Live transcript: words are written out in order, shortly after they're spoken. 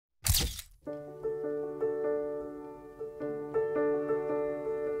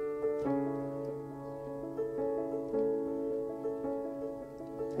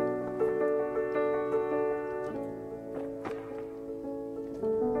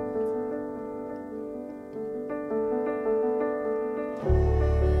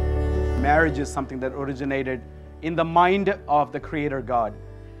marriage is something that originated in the mind of the Creator God.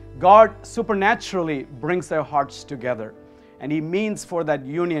 God supernaturally brings their hearts together, and He means for that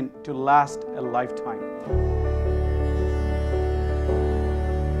union to last a lifetime.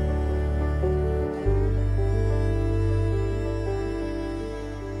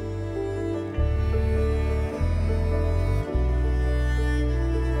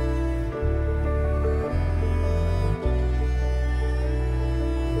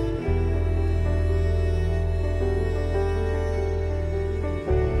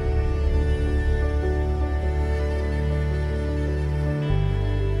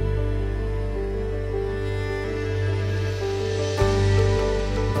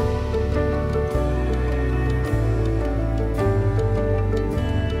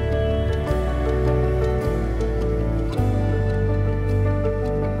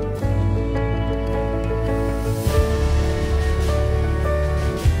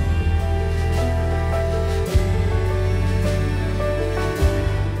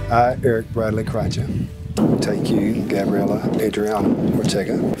 I, Eric Bradley Cratcher, take you, Gabriella Adriana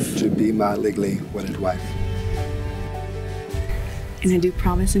Ortega, to be my legally wedded wife. And I do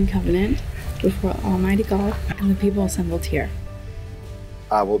promise and covenant before Almighty God and the people assembled here.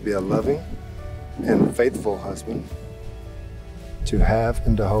 I will be a loving and faithful husband to have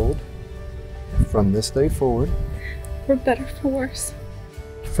and to hold from this day forward. For better, for worse.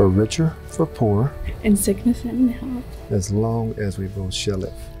 For richer, for poor. In sickness and in health. As long as we both shall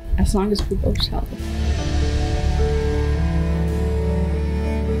live. As long as we both shall live.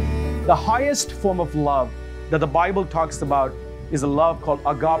 The highest form of love that the Bible talks about is a love called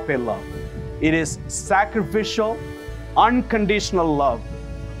agape love. It is sacrificial, unconditional love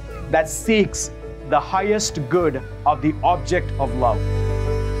that seeks the highest good of the object of love.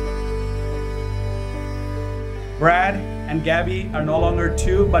 Brad and Gaby are no longer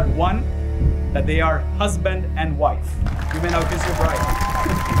two, but one, that they are husband and wife. You may now kiss your bride.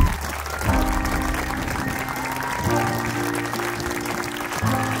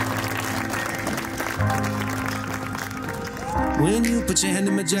 When you put your hand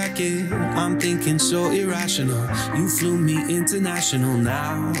in my jacket, I'm thinking so irrational. You flew me international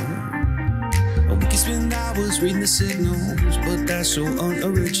now. We can spend hours reading the signals, but that's so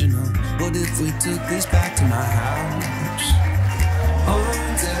unoriginal. What if we took this back to my house?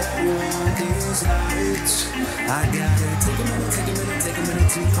 Under one these nights, I gotta take a minute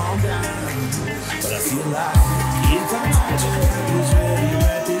to calm down. But I feel like if I told you I was ready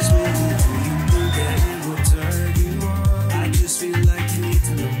right this minute, do you think that it would turn you on? I just feel like you need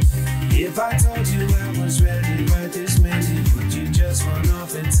to know. If I told you I was ready right this minute, would you just run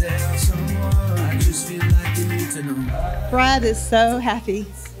off and tell someone? I just feel like you need to know. Brad is so happy.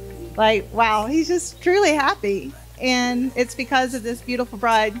 Like, wow, he's just truly happy. And it's because of this beautiful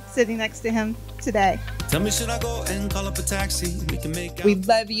bride sitting next to him today. Tell me, should I go and call up a taxi? We can make out. We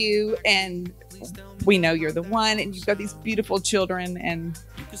love you, and we know you're the one, and you've got these beautiful children, and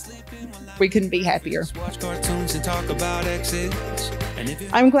we couldn't be happier. Watch cartoons and talk about exes.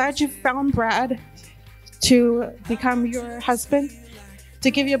 I'm glad you found Brad to become your husband,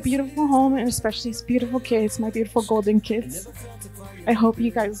 to give you a beautiful home, and especially these beautiful kids, my beautiful golden kids. I hope you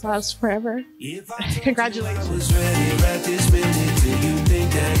guys last forever. Congratulations. I was ready right this minute. Do you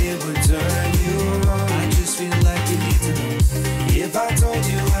think that it would turn you on? I just feel like you need to know. If I told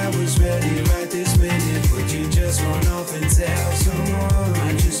you I was ready right this minute, would you just run off and tell someone?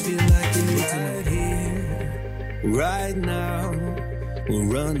 I just feel like you need to know. Right here, right now, we're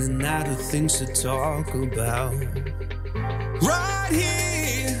running out of things to talk about. Right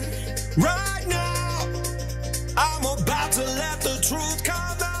here, right now, I'm about to let the truth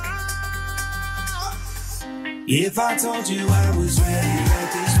come out. If I told you I was ready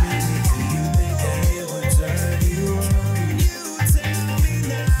right this minute, do you think that it would turn you on? You tell me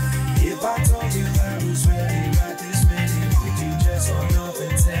now. If I told you I was ready right this minute, would you just run off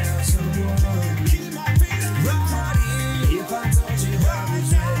and tell someone? Keep my feet right here. If I told you I was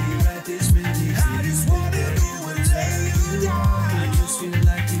ready right this minute, I just want to do it turn you on. I just feel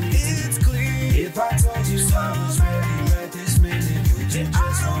like you need to. It's clear. If I told you I was ready right this minute, would you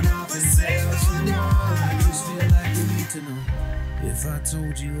just run off and tell someone? I just feel like you need to know. If I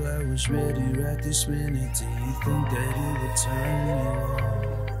told you I was ready right this minute, do you think that it would turn you on?